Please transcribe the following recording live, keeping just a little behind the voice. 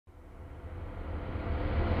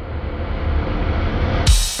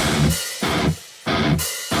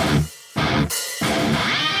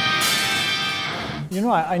you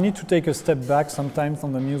know, I need to take a step back sometimes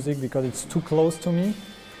on the music because it's too close to me.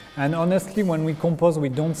 And honestly, when we compose, we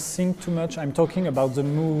don't think too much. I'm talking about the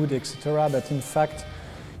mood, etc. But in fact,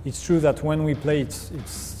 it's true that when we play, it's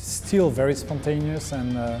still very spontaneous,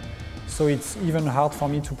 and so it's even hard for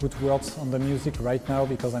me to put words on the music right now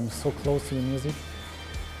because I'm so close to the music.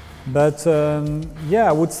 But yeah,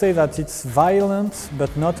 I would say that it's violent,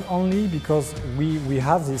 but not only because we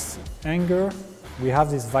have this anger, we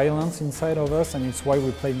have this violence inside of us, and it's why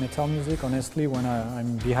we play metal music. Honestly, when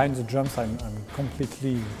I'm behind the drums, I'm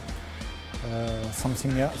completely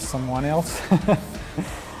someone else.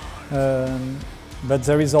 But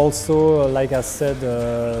there is also, like I said,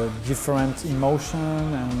 different emotion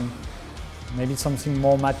and maybe something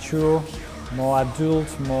more mature, more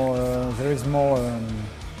adult, more. There is more.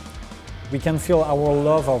 We can feel our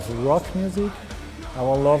love of rock music,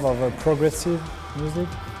 our love of progressive music,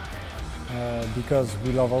 because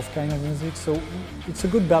we love all kinds of music. So it's a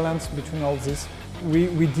good balance between all this.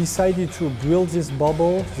 We decided to build this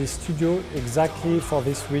bubble, this studio, exactly for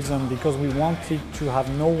this reason, because we wanted to have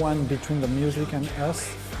no one between the music and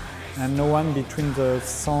us, and no one between the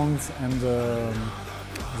songs and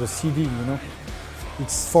the CD, you know.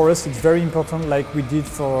 For us, it's very important, like we did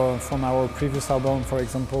from our previous album, for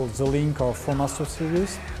example, The Link or Four Master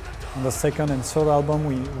Series. On the second and third album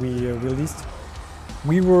we released,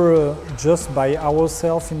 we were just by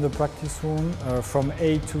ourselves in the practice room from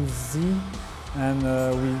A to Z. And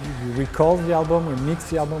we recorded the album, we mixed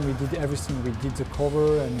the album, we did everything, we did the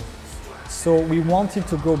cover, and so we wanted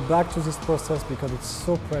to go back to this process because it's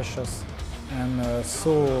so precious, and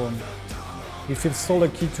so we feel so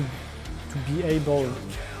lucky to be able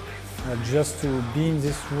just to be in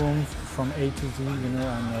this room from A to Z, you know,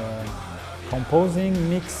 and composing,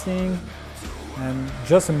 mixing, and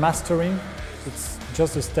just mastering. It's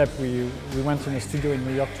just a step. We went in a studio in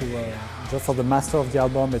New York to just for the master of the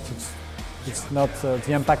album, but it's not,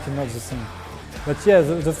 the impact is not the same. But yeah,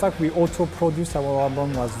 the fact we auto-produced our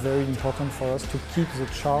album was very important for us to keep the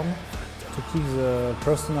charm, to keep the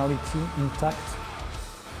personality intact.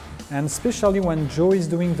 And especially when Joe is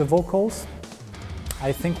doing the vocals,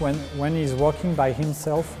 I think when he's working by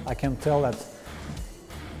himself, I can tell that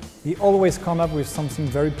he always comes up with something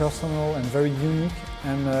very personal and very unique.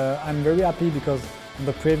 And I'm very happy because on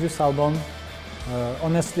the previous album,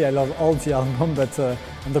 honestly, I love all the album, but on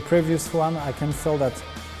the previous one, I can feel that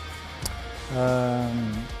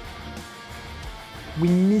we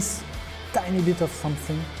miss a tiny bit of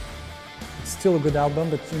something. It's still a good album,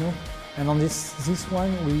 but you know, and on this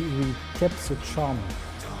one, we kept the charm,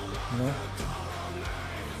 you know.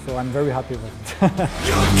 So I'm very happy with it.